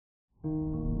Good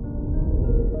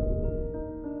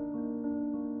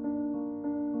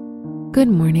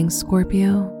morning,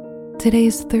 Scorpio.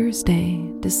 Today's Thursday,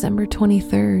 December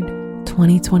 23rd,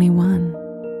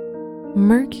 2021.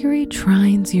 Mercury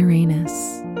trines Uranus,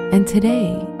 and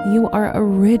today you are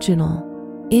original,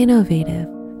 innovative,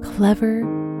 clever,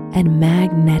 and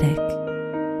magnetic.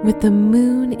 With the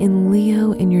moon in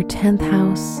Leo in your 10th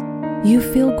house, you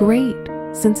feel great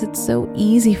since it's so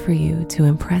easy for you to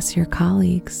impress your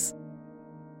colleagues.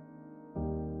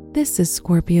 This is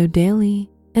Scorpio Daily,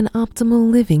 an Optimal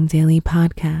Living Daily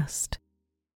podcast.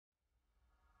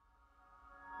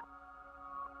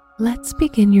 Let's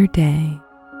begin your day.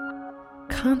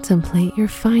 Contemplate your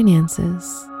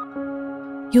finances.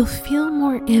 You'll feel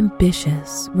more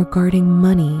ambitious regarding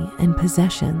money and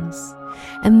possessions,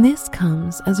 and this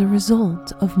comes as a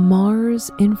result of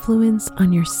Mars' influence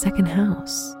on your second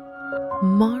house.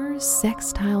 Mars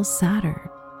sextiles Saturn,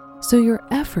 so your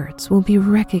efforts will be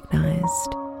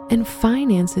recognized and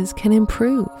finances can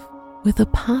improve with a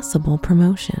possible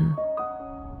promotion.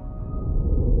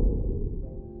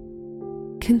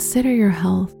 Consider your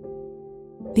health.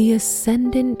 The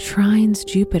ascendant trines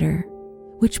Jupiter,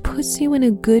 which puts you in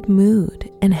a good mood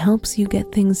and helps you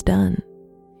get things done.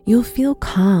 You'll feel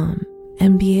calm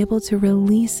and be able to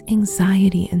release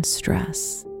anxiety and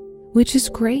stress, which is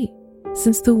great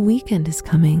since the weekend is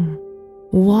coming.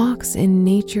 Walks in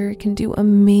nature can do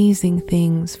amazing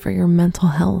things for your mental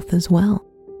health as well.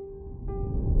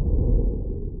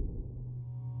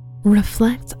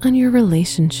 Reflect on your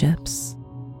relationships.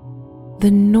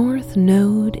 The North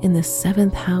Node in the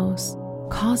 7th house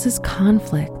causes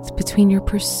conflict between your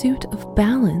pursuit of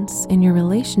balance in your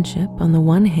relationship on the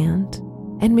one hand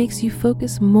and makes you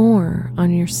focus more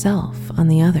on yourself on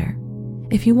the other.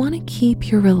 If you want to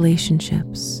keep your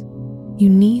relationships, you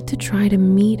need to try to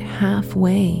meet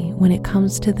halfway when it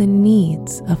comes to the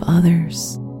needs of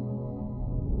others.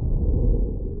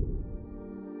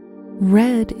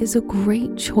 Red is a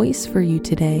great choice for you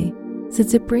today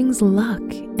since it brings luck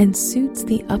and suits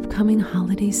the upcoming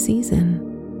holiday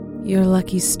season. Your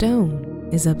lucky stone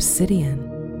is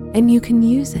obsidian, and you can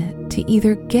use it to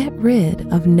either get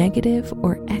rid of negative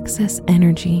or excess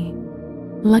energy.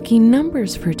 Lucky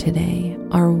numbers for today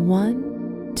are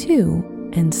 1, 2,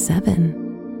 and 7.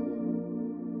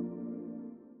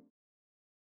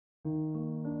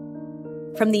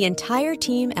 From the entire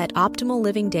team at Optimal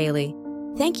Living Daily,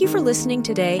 thank you for listening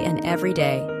today and every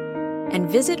day. And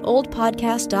visit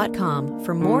oldpodcast.com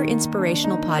for more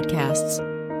inspirational podcasts.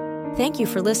 Thank you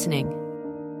for listening.